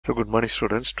So good morning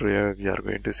students, today we are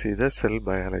going to see the cell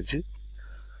biology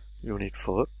unit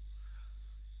 4.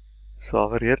 So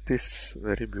our earth is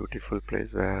very beautiful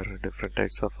place where different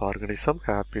types of organisms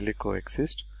happily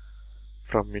coexist,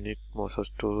 from minute mosses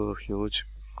to huge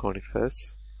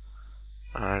conifers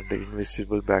and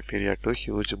invisible bacteria to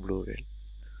huge blue whale.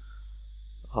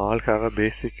 All have a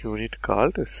basic unit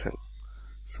called cell.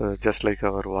 So just like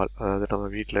our wall, அதாவது நம்ம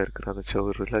வீட்டில் இருக்கிற அந்த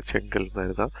செவ்வறில் செங்கல்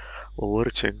மாதிரி தான்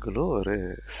ஒவ்வொரு செங்கலும் ஒரு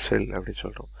செல் அப்படி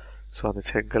சொல்கிறோம். ஸோ அந்த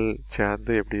செங்கல்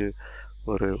சேர்ந்து எப்படி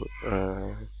ஒரு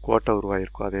கோட்டை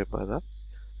உருவாகிருக்கும், அதே மாதிரி தான்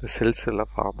இந்த செல்ஸ்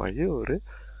எல்லாம் ஃபார்ம் ஆகி ஒரு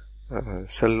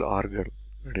செல் ஆர்கன்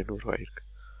அப்படின்னு உருவாகிருக்கு.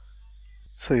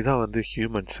 ஸோ இதான் வந்து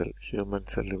ஹியூமன்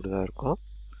செல் இப்படி தான் இருக்கும்.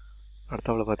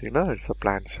 அடுத்தவளை பார்த்தீங்கன்னா it's a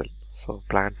plant sell. So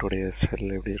பிளான்ட்டுடைய செல்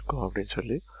எப்படி இருக்கும் அப்படின்னு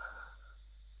சொல்லி.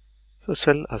 So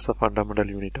cell as a fundamental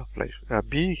unit of life. A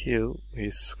beehive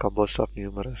is composed of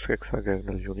numerous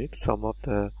hexagonal units. Some of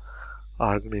the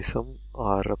organisms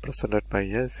are represented by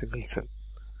a single cell.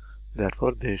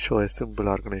 Therefore, they show a simple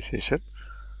organization.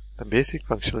 The basic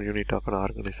functional unit of an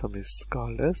organism is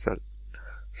called a cell.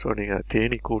 So, நீங்கள்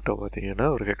தேனி கூட்டை பார்த்தீங்கன்னா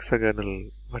ஒரு hexagonal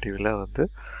வடிவில் வந்து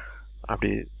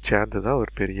அப்படி சேர்ந்து தான்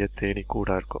ஒரு பெரிய தேனி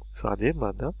கூடாக இருக்கும். ஸோ அதே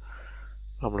மாதிரி தான்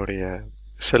நம்மளுடைய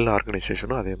செல்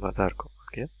ஆர்கனைசேஷனும் அதே மாதிரி தான் இருக்கும்.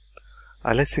 ஓகே,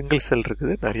 அதில் சிங்கிள் செல்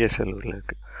இருக்குது, நிறைய செல்கள்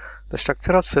இருக்குது. The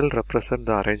structure of cell represent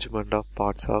the arrangement of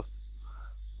parts of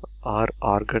or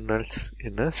organelles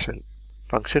in a cell.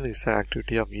 Function is the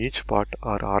activity of each part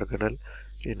or organelle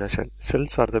in a cell.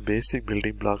 Cells are the basic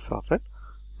building blocks of an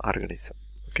organism.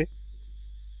 Okay.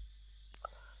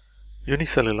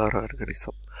 Unicellular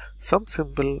organism. Some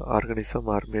simple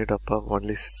organisms are made up of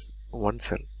only one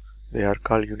cell. They are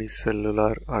called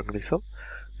unicellular organism,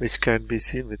 which can be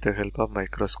seen with the help of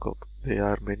microscope. There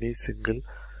are many single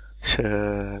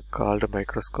called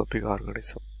microscopic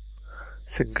organism.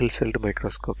 Single celled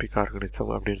microscopic organism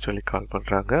அப்படின்னு சொல்லி கால்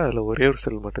பண்ணுறாங்க. அதில் ஒரே ஒரு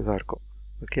செல் மட்டும் தான் இருக்கும்.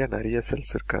 Okay, நிறைய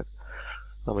செல்ஸ் இருக்காது.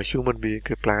 நம்ம ஹியூமன்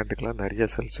பீயிங்க்கு பிளான்ட்டுக்கெலாம் நிறைய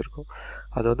செல்ஸ் இருக்கும்.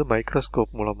 அது வந்து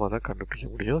மைக்ரோஸ்கோப் மூலமாக தான் கண்டுபிடிக்க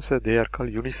முடியும். So they are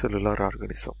call unicellular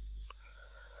organism.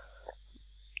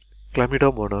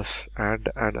 Chlamydomonas and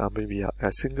an amoeba, a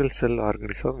single cell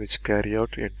organism which carry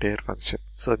out entire function.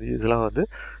 So இதெல்லாம் வந்து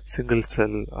single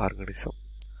cell organism.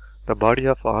 The body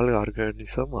of all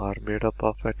organisms are made up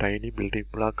of a tiny building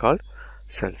block called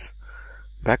cells.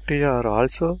 Bacteria are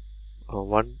also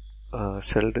one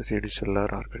celled unicellular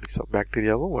organism.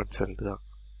 Bacteriaவும் one celled தான்.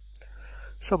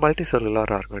 So multicellular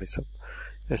organism.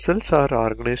 The cells are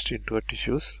organized into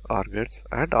tissues, organs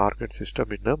and organ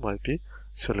system in a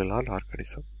multicellular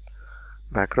organism.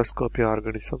 Macroscopic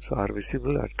organisms are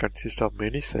visible and consist of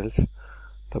many cells.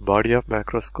 The body of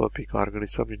macroscopic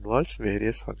organism involves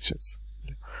various functions.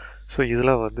 So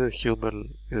இதெல்லாம் வந்து human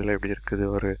இதில் எப்படி இருக்குது,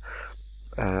 ஒரு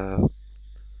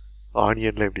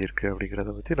ஆனியனில் எப்படி இருக்குது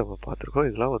அப்படிங்கிறத பற்றி நம்ம பார்த்துருக்கோம்.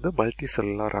 இதெல்லாம் வந்து multi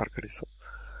cellular organism.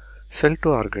 Sell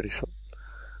to organism.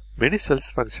 Many cells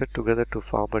function together to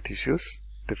form a tissues.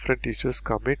 Different tissues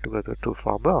combine together to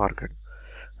form a organ.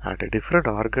 And different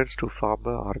organs to form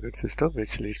an organ system,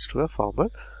 which leads to a formal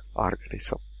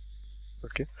organism.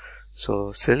 Okay, so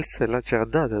cells எல்லாம்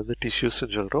சேர்ந்து அது வந்து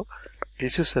டிஷ்யூஸ்ன்னு சொல்கிறோம்.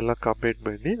 Tissues எல்லாம் combine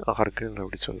பண்ணி organ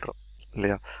அப்படி சொல்கிறோம்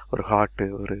இல்லையா. ஒரு ஹார்ட்டு,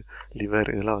 ஒரு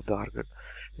லிவர், இதெல்லாம் வந்து ஆர்கன்.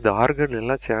 இந்த ஆர்கன்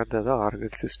எல்லாம் சேர்ந்ததான்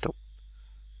ஆர்கன் சிஸ்டம்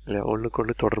இல்லையா,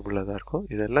 ஒன்றுக்கு தொடர்புள்ளதாக இருக்கும்.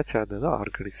 இதெல்லாம் சேர்ந்ததான்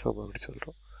ஆர்கானிசம் அப்படி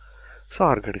சொல்கிறோம். So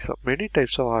organism. Many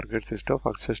types of organ system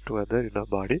functions together in a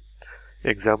body.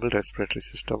 Example, respiratory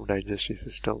system, digestive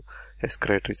system,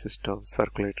 excretory system,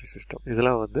 circulatory system.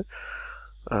 இதெல்லாம் வந்து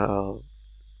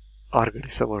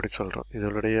ஆர்கானிசம் அப்படி சொல்கிறோம்.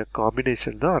 இதனுடைய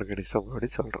காம்பினேஷன் தான் ஆர்கானிசம் அப்படி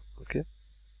சொல்கிறோம். Okay,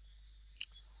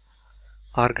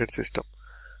 organ system.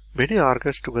 Many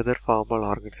organs together form an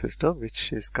organ system which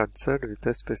is concerned with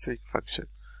a specific function.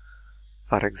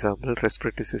 For example,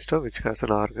 respiratory system, which has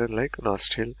an organ like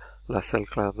nostril, nasal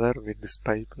clamor,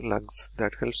 windpipe, lungs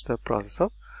that helps the process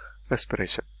of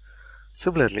respiration.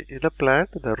 Similarly, in a plant,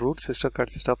 the root system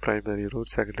consists of primary root,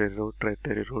 secondary root,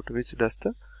 tertiary root, which does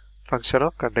the function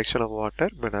of conduction of water,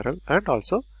 mineral, and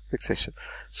also fixation.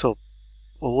 So,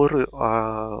 ஒவ்வொரு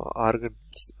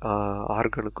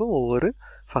ஆர்கனுக்கும் ஒவ்வொரு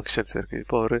functions இருக்குது.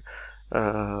 இப்போ ஒரு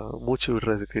மூச்சு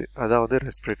விடுறதுக்கு அதான் வந்து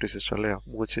respiratory system இல்லையா,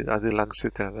 மூச்சு அது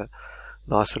லங்ஸு தேவை.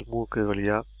 நாசல் மூக்கு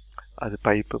வழியாக, அது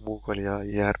பைப்பு மூக்கு வழியாக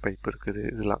ஏர் பைப் இருக்குது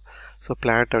இதெல்லாம். ஸோ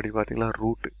பிளான்ட் அப்படி பார்த்திங்கன்னா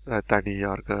ரூட், தனி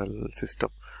ஆர்கனல்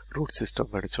சிஸ்டம், ரூட் சிஸ்டம்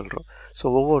அப்படி சொல்கிறோம். ஸோ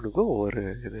ஒவ்வொன்றுக்கும் ஒவ்வொரு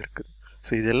இது இருக்குது.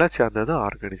 ஸோ இதெல்லாம் சேர்ந்தது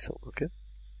ஆர்கானிசம். ஓகே,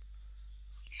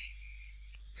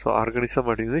 ஸோ ஆர்கானிசம்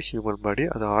அப்படிங்கிறது ஹியூமன் பாடி.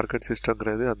 அது ஆர்கன்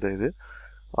சிஸ்டங்கிறது அந்த இது.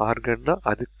 ஆர்கன்னா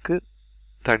அதுக்கு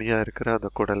தனியாக இருக்கிற அந்த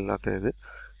குடல் அந்த இது.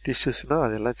 டிஷ்யூஸ்னால்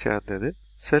அதெல்லாம் சேர்ந்தது.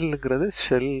 செல்லுங்கிறது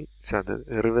ஷெல் சேர்ந்தது,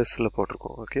 ரிவர்ஸில்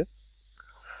போட்டிருக்கோம். ஓகே,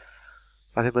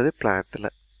 அதே மாதிரி பிளான்ட்டில்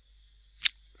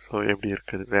ஸோ எப்படி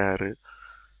இருக்குது வேறு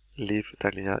லீஃப்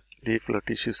தனியாக லீஃபில்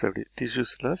டிஷ்யூஸ் எப்படி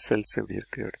டிஷ்யூஸில் செல்ஸ் எப்படி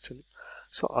இருக்குது அப்படின்னு சொல்லி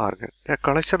so organ a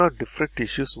collection of different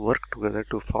tissues work together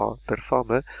to perform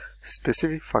a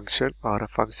specific function or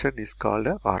a function is called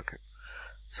a organ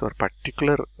so ஒரு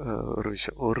பர்டிகுலர் ஒரு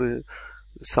விஷயம் ஒரு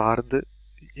சார்ந்து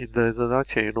இந்த இதை தான்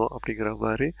செய்யணும் அப்படிங்கிற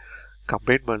மாதிரி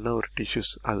கம்பைன் பண்ண ஒரு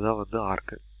டிஷ்யூஸ் அதுதான் வந்து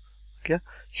organ okay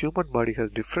human body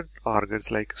has different organs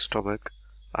like stomach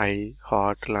I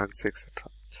heart lungs etcetera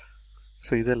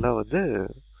so இதெல்லாம் வந்து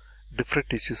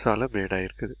டிஃப்ரெண்ட் டிஷ்யூஸால் மேட்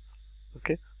ஆகிருக்குது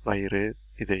ஓகே வயிறு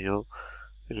இதயம்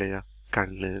இல்லையா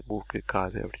கண் மூக்கு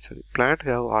காது அப்படின்னு சொல்லி plant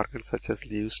have organs such as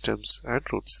leave stems and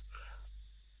roots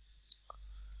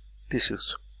tissues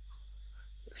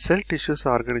cell tissues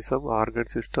organism organ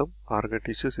system organ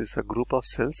tissues is a group of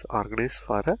cells organized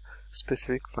for a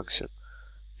specific function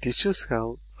tissues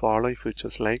have following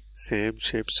features like same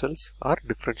shaped cells or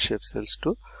different shaped cells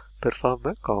to perform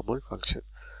a common function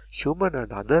human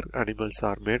and other animals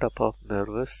are made up of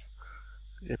nervous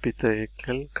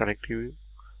epithelial connective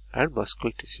and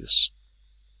muscular tissues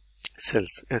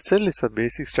cells a cell is a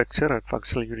basic structure and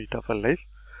functional unit of a life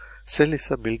cell is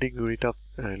a building unit of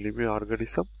living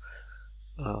organism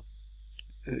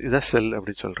இதான் செல்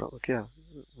அப்படின்னு சொல்கிறோம் okay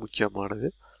முக்கியமானது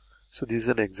so this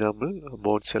is an example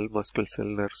phone sell மஸ்குல்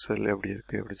sell nerve செல் எப்படி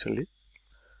இருக்குது அப்படின்னு சொல்லி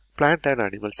plant and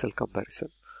animal sell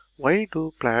comparison why do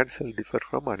plant cell differ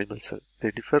from animal cell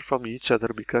they differ from each other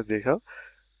because they have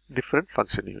different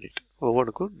function unit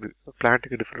ஒவ்வொன்றுக்கும்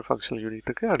பிளான்ட்டுக்கு different functional unit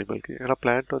இருக்குது அனிமலுக்கு ஏன்னா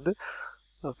plant வந்து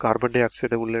carbon tie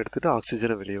ஆக்சைடை உள்ளே எடுத்துகிட்டு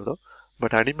ஆக்சிஜனை வெளியிடும்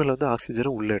but animal வந்து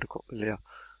ஆக்சிஜனை உள்ளே எடுக்கும் இல்லையா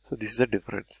so this is the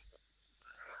difference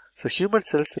so human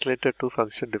cells related to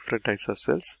function different types of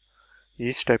cells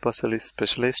each type of cell is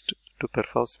specialized to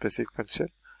perform specific function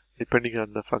depending on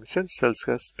the function cells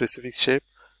have specific shape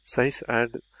size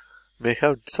and may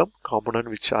have some component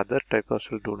which other type of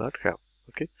cell do not have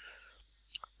okay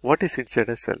what is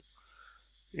inside a cell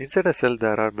inside a cell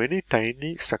there are many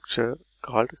tiny structure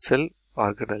called cell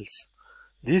organelles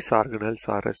these organelles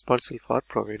are responsible for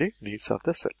providing needs of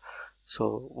the cell so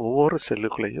ஒவ்வொரு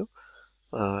செல்லுக்குள்ளேயும்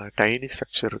tiny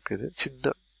structure இருக்குது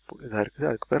சின்ன இதாக இருக்குது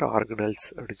அதுக்கு பேர் organelles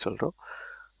அப்படின்னு சொல்கிறோம்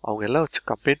அவங்க எல்லாம் வச்சு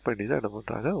கம்பைன் பண்ணி தான் என்ன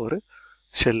பண்ணுறாங்க ஒரு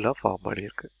ஷெல்லாக ஃபார்ம்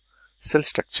பண்ணியிருக்கு செல்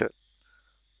structure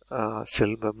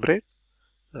sell membrane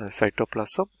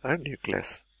cytoplasm and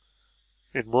nucleus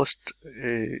in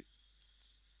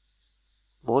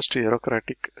most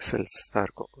ஏரோக்ராட்டிக் cells தான்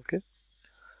இருக்கும் okay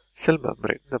cell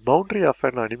membrane the boundary of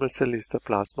an animal cell is the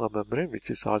plasma membrane which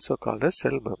is also called as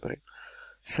cell membrane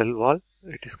cell wall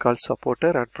it is called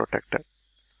supporter and protector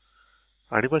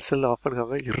animal cell often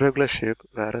have a irregular shape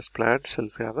whereas plant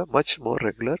cells have a much more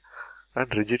regular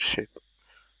and rigid shape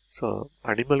so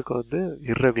animal ku vandu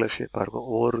irregular shape ah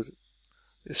irukum over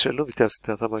cell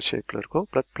வித்தியாசமான ஷேப்ல இருக்கும்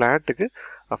but பிளான்ட்டுக்கு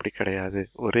அப்படி கிடையாது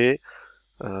ஒரே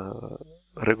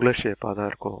regular ஷேப்பாக தான்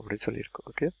இருக்கும் அப்படின்னு சொல்லியிருக்கோம்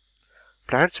okay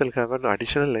plant cell have an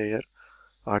additional layer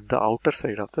at the outer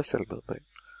side of the cell membrane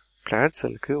plant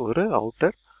cell ku oru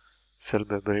outer cell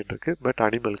membrane irukku but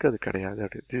animal ku adu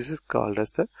kedaiyadhu this is called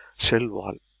as the shell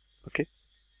wall okay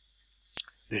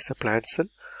this is the plant cell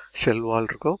shell wall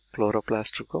irukum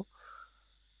chloroplast irukum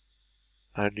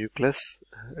and nucleus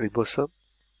ribosome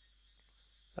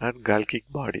and Golgi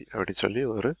body அப்படி சொல்லி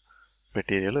ஒரு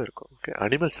material இருக்கும் okay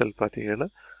animal செல் பார்த்தீங்கன்னா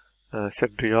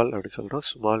சென்ட்ரியால் அப்படி சொல்கிறோம்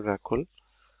small வேக்குல்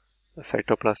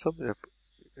cytoplasm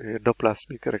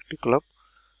endoplasmic reticulum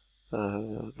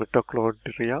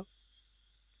mitochondria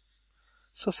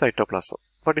so cytoplasm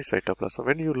what is cytoplasm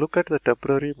when you look at the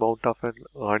temporary mount of an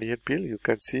onion peel you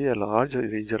can see a large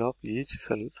region of each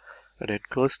cell and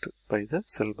enclosed by the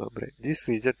cell membrane this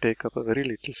region take up a very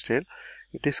little scale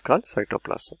it is called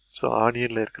cytoplasm so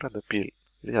onion la irukra the peel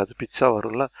adu picha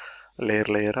varumla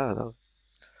layer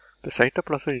the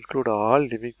cytoplasm include all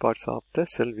living parts of the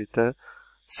cell with a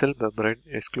cell membrane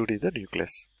excluding the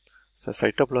nucleus. The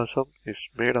cytoplasm is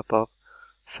made up of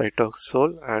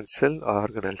cytosol and cell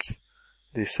organelles.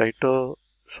 The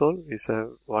cytosol is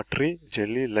a watery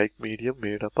jelly-like medium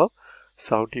made up of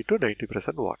 70 to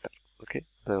 90% water. Okay,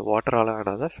 the water is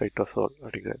another cytosol.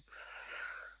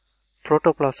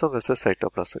 Protoplasm versus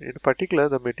cytoplasm. In particular,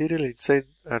 the material inside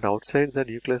and outside the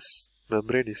nucleus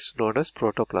membrane is known as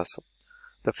protoplasm.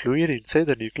 The fluid inside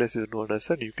the nucleus is known as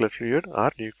a nuclear fluid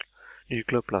or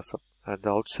nucleoplasm and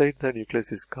the outside the nucleus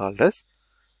is called as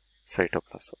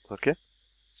cytoplasm okay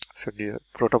so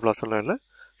protoplasm la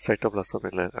cytoplasm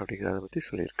illa அப்படிங்கறத பத்தி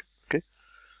சொல்லிருக்கு okay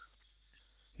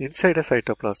inside a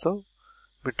cytoplasm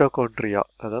mitochondria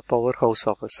the powerhouse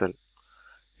of a cell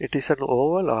it is an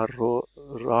oval or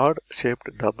rod shaped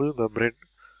double membrane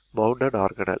bounded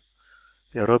organelle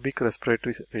aerobic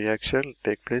respiratory reaction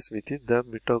take place within the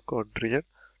mitochondria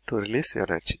to release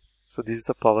energy. So this is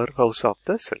the powerhouse of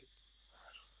the cell.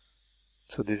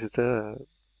 So this is the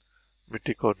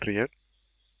mitochondria.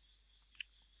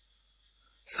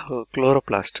 So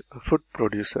chloroplast, a food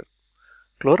producer.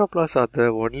 Chloroplasts are the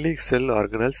only cell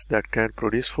organelles that can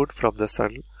produce food from the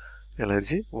sun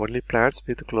energy. Only plants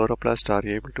with chloroplast are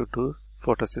able to do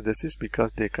photosynthesis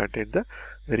because they contain the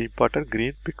very important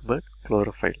green pigment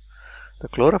chlorophyll. The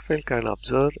chlorophyll can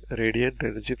absorb radiant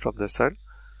energy from the sun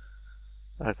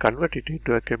and convert it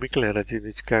into a chemical energy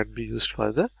which can be used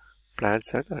for the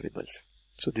plants and animals.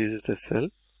 So this is the cell.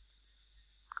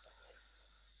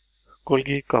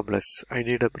 Golgi complex. I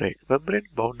need a break. Membrane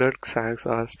bounded sacs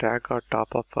are stacked on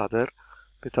top of other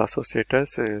with associated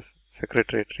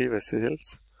secretory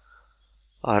vesicles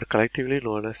are collectively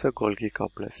known as a Golgi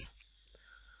complex.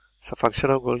 So function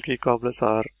of Golgi complex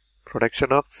are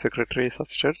production of secretory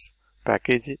substance,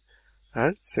 packaging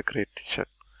and secretion.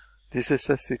 This is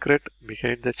the secret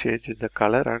behind the change in the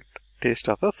color and taste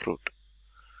of a fruit.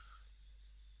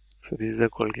 So this is the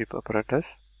Golgi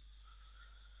apparatus.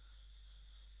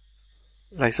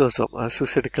 Lysosome, a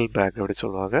suicidal bag.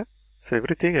 So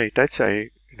everything I touch, I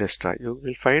destroy. You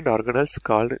will find organelles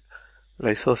called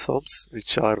lysosomes,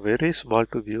 which are very small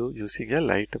to view using a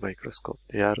light microscope.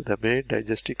 They are the main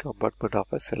digestive compartment of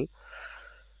a cell.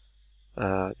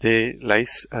 They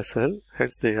lyse a cell,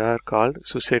 hence they are called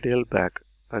suicidal bag.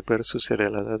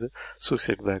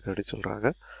 Suicide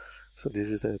bag. So this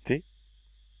is the thing.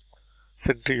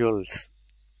 Centrioles.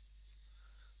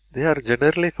 They are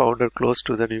generally found close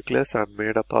to the nucleus and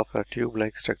made up of a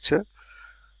tube-like structure.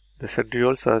 The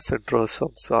centrioles or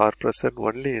centrosomes are present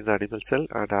only in animal cell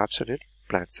and absent in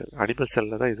plant cell. Animal cell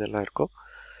la da idella irukum.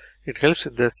 It helps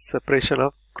in the separation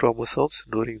of chromosomes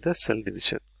during the cell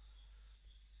division.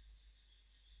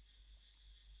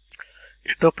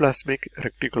 Endoplasmic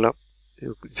Reticulum.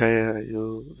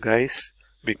 You guys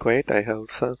be quiet. I have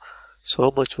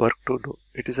so much work to do.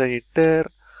 It is an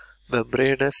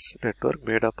intermembranous network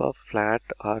made up of flat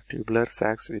or tubular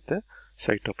sacs with a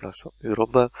cytoplasm. This is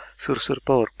very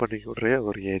sursurpa work pannikuudra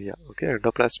or area. Okay,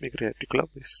 endoplasmic reticulum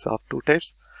is of two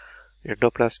types: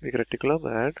 endoplasmic reticulum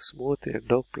and smooth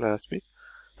endoplasmic,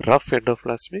 rough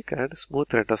endoplasmic and smooth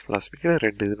endoplasmic.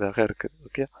 Rendu vaga irukku.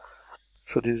 Okay,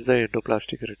 so this is the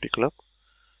endoplasmic reticulum.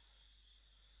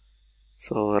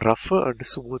 So rough and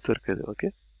smooth irukku.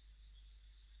 Okay,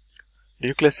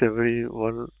 nucleus,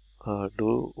 everyone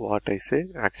do what I say,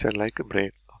 action like a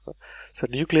brain. So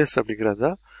nucleus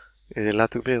அப்படிங்கிறதா இது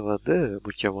எல்லாத்துக்குமே வந்து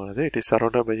முக்கியமானது. It is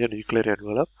surrounded by a nuclear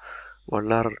envelope,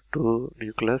 one or two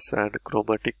nucleus and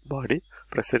chromatic body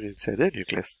present inside the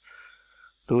nucleus.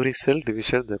 During cell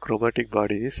division, the chromatic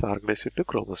body is organized into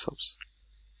chromosomes.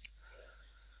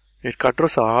 It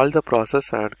controls all the process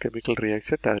and chemical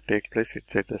reaction that take place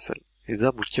inside the cell.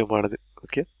 இதுதான் முக்கியமானது.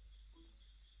 Okay.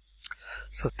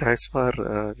 So thanks for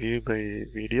viewing my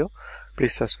video.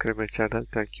 Please subscribe my channel.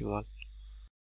 Thank you all.